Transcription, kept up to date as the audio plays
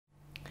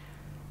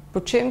Po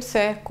čem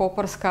se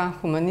koprska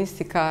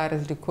humanistika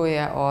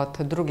razlikuje od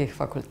drugih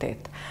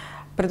fakultet?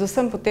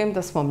 Predvsem po tem,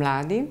 da smo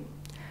mladi,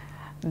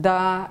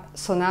 da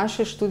so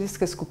naše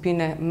študijske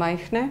skupine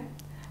majhne.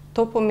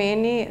 To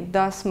pomeni,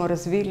 da smo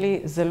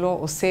razvili zelo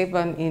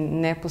oseben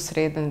in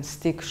neposreden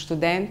stik s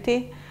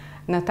študenti.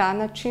 Na ta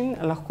način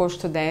lahko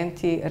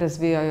študenti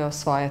razvijajo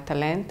svoje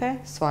talente,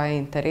 svoje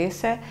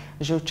interese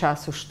že v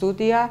času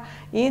študija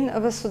in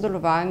v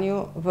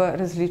sodelovanju v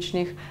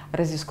različnih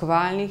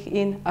raziskovalnih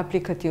in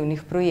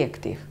aplikativnih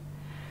projektih.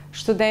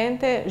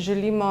 Študente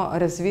želimo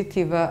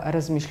razviti v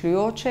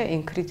razmišljujoče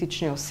in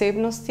kritične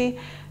osebnosti,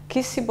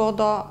 ki si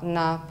bodo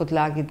na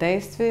podlagi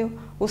dejstev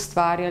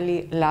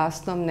ustvarjali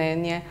lastno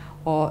mnenje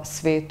o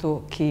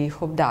svetu, ki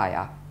jih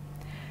obdaja.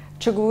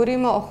 Če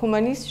govorimo o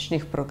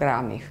humanističnih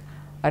programih,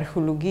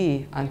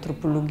 arheologiji,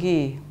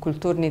 antropologiji,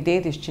 kulturni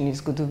dediščini,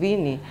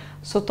 zgodovini,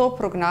 so to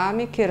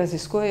programi, ki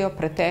raziskujejo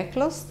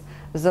preteklost,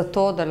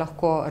 zato da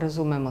lahko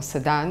razumemo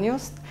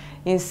sedanjost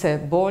in se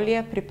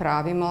bolje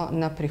pripravimo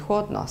na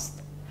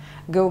prihodnost.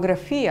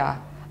 Geografija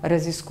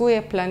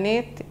raziskuje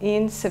planet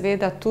in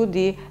seveda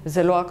tudi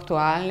zelo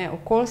aktualne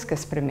okoljske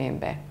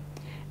spremembe.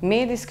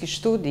 Medijski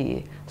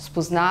študiji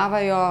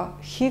spoznavajo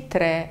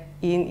hitre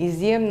in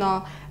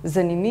izjemno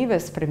zanimive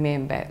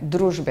spremembe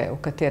družbe,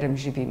 v katerem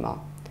živimo.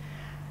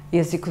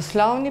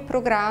 Jezikoslovni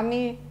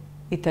programi,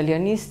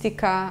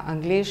 italijanistika,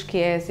 angleški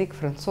jezik,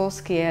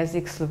 francoski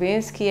jezik,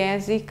 slovenski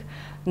jezik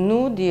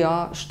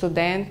nudijo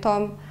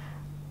študentom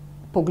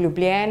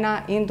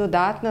poglobljena in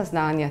dodatna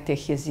znanja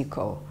teh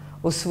jezikov.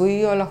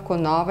 Osvojijo lahko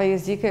nove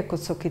jezike, kot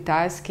so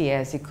kitajski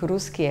jezik,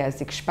 ruski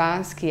jezik,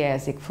 španski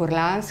jezik,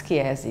 furlanski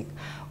jezik.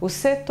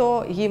 Vse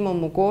to jim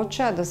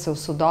omogoča, da se v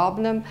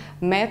sodobnem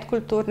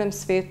medkulturnem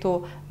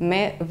svetu,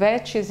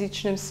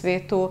 večjezičnem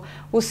svetu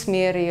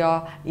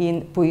usmerijo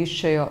in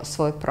poiščejo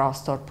svoj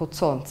prostor pod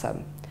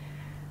soncem.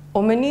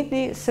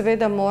 Omeniti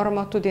seveda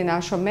moramo tudi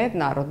našo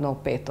mednarodno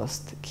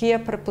vpetost, ki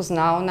je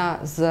prepoznavna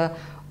z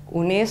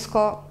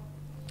UNESCO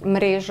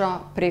mrežo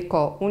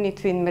preko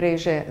UNITWIN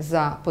mreže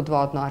za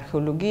podvodno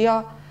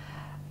arheologijo,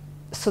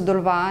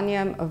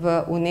 sodelovanjem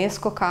v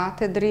UNESCO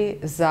katedri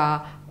za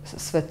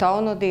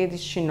svetovno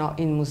dediščino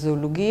in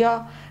muzeologijo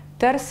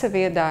ter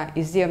seveda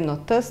izjemno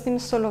tesnim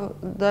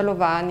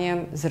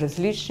sodelovanjem z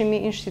različnimi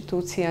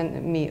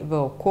inštitucijami v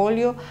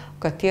okolju, v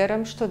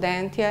katerem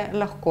študentje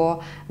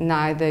lahko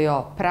najdejo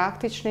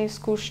praktične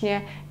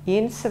izkušnje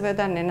in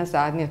seveda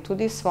nenazadnje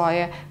tudi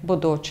svoje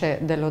bodoče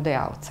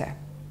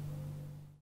delodajalce.